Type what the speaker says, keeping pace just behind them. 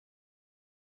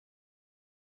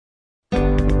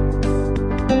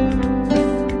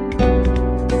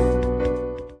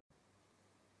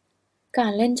กา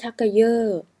รเล่นชักกะเยอ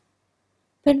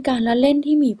เป็นการละเล่น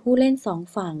ที่มีผู้เล่นสอง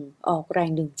ฝั่งออกแร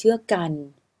งดึงเชือกกัน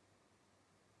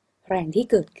แรงที่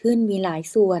เกิดขึ้นมีหลาย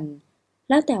ส่วน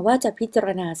แล้วแต่ว่าจะพิจาร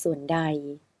ณาส่วนใด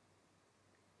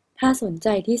ถ้าสนใจ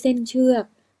ที่เส้นเชือก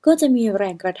ก็จะมีแร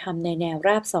งกระทำในแนวร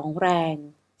าบสองแรง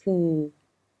คือ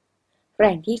แร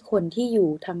งที่คนที่อยู่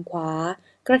ทางขวา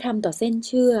กระทำต่อเส้นเ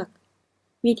ชือก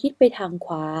มีทิศไปทางข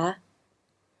วา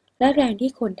และแรง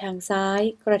ที่คนทางซ้าย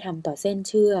กระทำต่อเส้น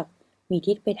เชือก มี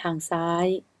ทิศไปทางซ้าย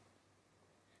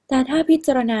แต่ถ้าพิจ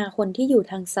ารณาคนที่อยู่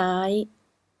ทางซ้าย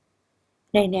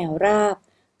ในแนวราบ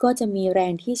ก็จะมีแร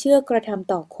งที่เชือกกระท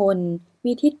ำต่อคน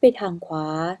มีทิศไปทางขวา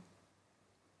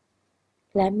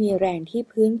และมีแรงที่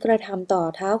พื้นกระทำต่อ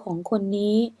เท้าของคน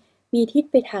นี้มีทิศ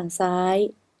ไปทางซ้าย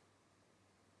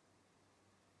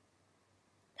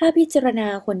ถ้าพิจารณา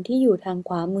คนที่อยู่ทางข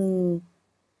วามือ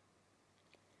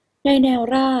ในแนว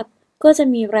ราบก็จะ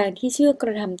มีแรงที่เชือกกร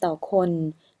ะทำต่อคน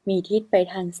มีทิศไป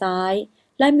ทางซ้าย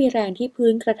และมีแรงที่พื้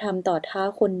นกระทำต่อเท้า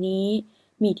คนนี้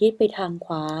มีทิศไปทางข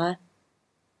วา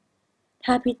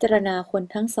ถ้าพิจารณาคน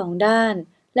ทั้งสองด้าน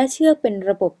และเชือกเป็น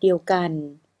ระบบเดียวกัน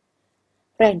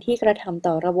แรงที่กระทำ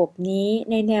ต่อระบบนี้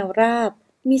ในแนวราบ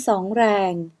มีสองแร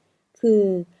ง คือ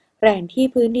แรงที่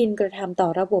พื้นดินกระทำต่อ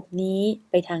ระบบนี้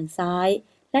ไปทางซ้าย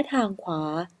และทางขวา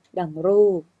ดังรู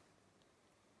ป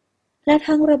และ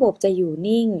ทั้งระบบจะอยู่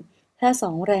นิ่งถ้าส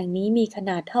องแรงนี้มีข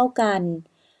นาดเท่ากัน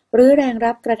หรือแรง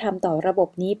รับกระทำต่อระบบ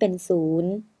นี้เป็นศูน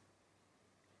ย์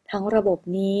ทั้งระบบ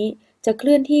นี้จะเค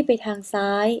ลื่อนที่ไปทางซ้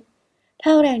าย ถ้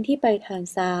าแรงที่ไปทาง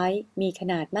ซ้ายมีข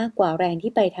นาดมากกว่าแรง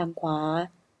ที่ไปทางขวา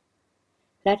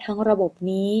และทั้งระบบ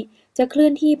นี้จะเคลื่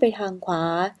อนที่ไปทางขวา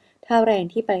ถ้าแรง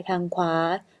ที่ไปทางขวา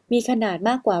มีขนาดม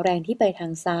ากกว่าแรงที่ไปทา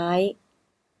งซ้าย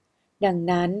ดัง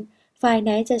นั้นฝ่ายไหน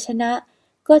จะชนะ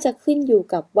ก็จะขึ้นอยู่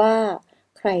กับว่า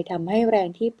ใครทำให้แรง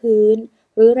ที่พื้น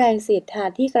หรือแรงเสียดทาน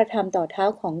ที่กระทำต่อเท้า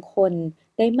ของคน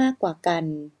ได้มากกว่ากัน